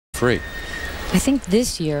free. I think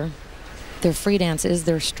this year, their free dance is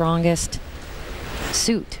their strongest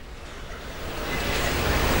suit.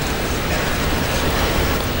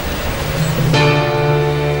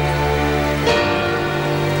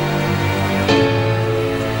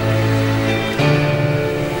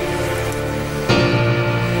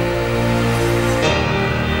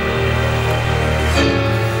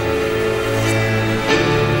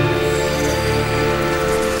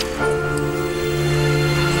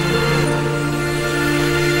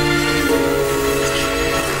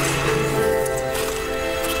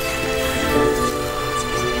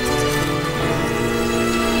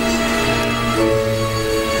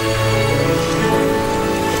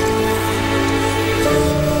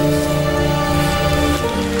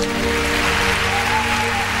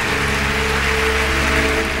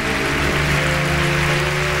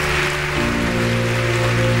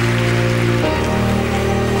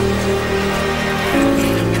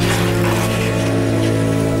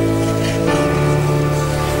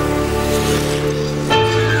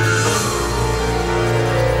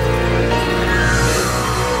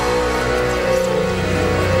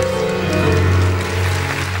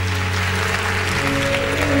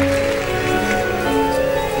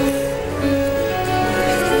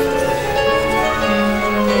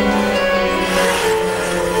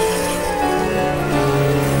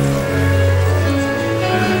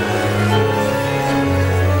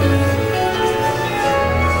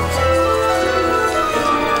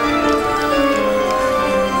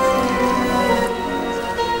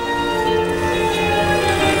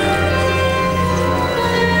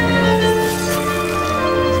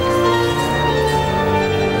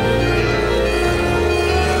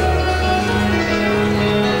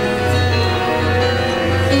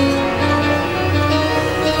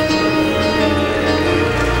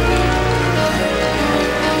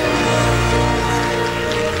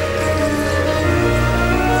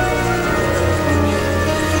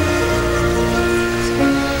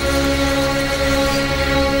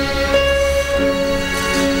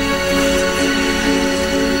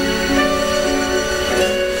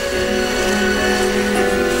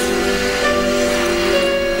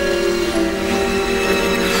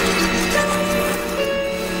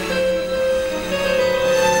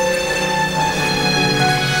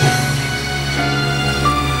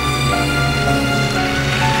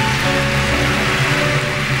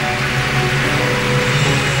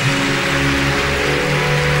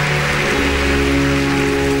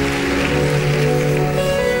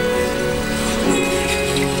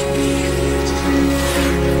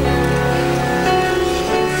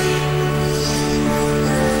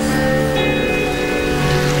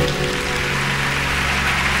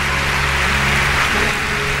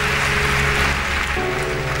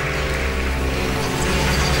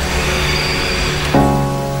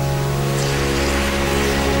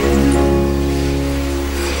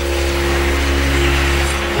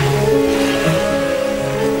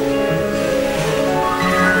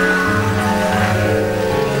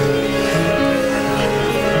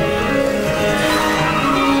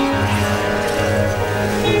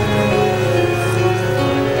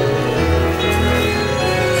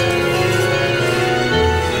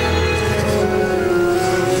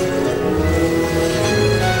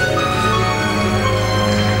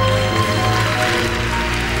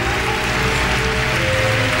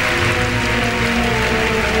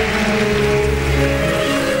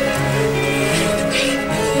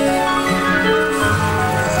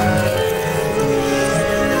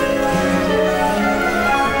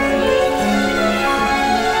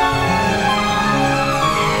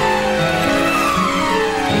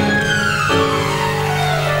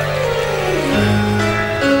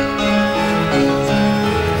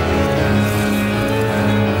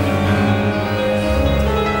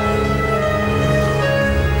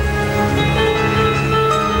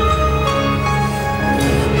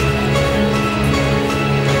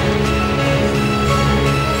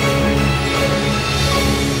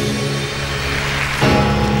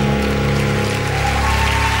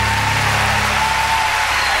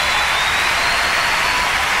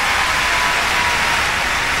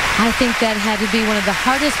 I think that had to be one of the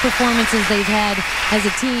hardest performances they've had as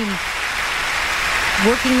a team.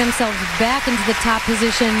 Working themselves back into the top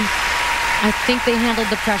position. I think they handled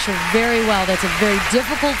the pressure very well. That's a very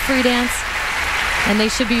difficult free dance, and they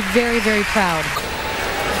should be very, very proud.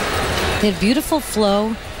 They had beautiful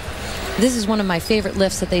flow. This is one of my favorite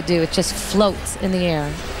lifts that they do. It just floats in the air.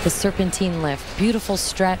 The serpentine lift. Beautiful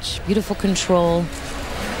stretch, beautiful control.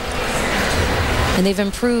 And they've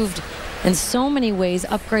improved in so many ways,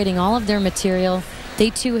 upgrading all of their material.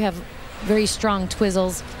 They too have very strong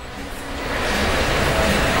twizzles.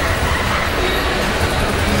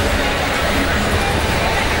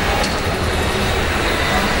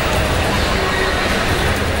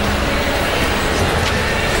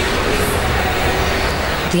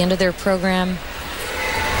 At the end of their program,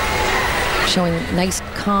 showing nice,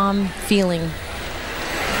 calm feeling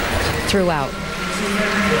throughout.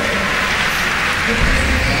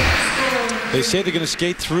 They say they're going to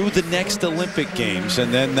skate through the next Olympic Games,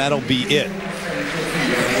 and then that'll be it.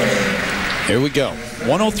 Here we go.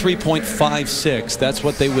 103.56. That's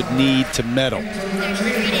what they would need to medal.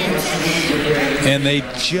 And they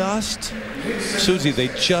just, Susie, they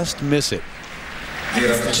just miss it.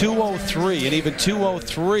 203 and even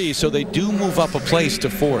 203, so they do move up a place to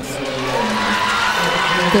fourth.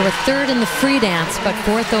 They were third in the free dance, but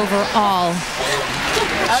fourth overall.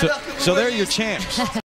 So they're your champs.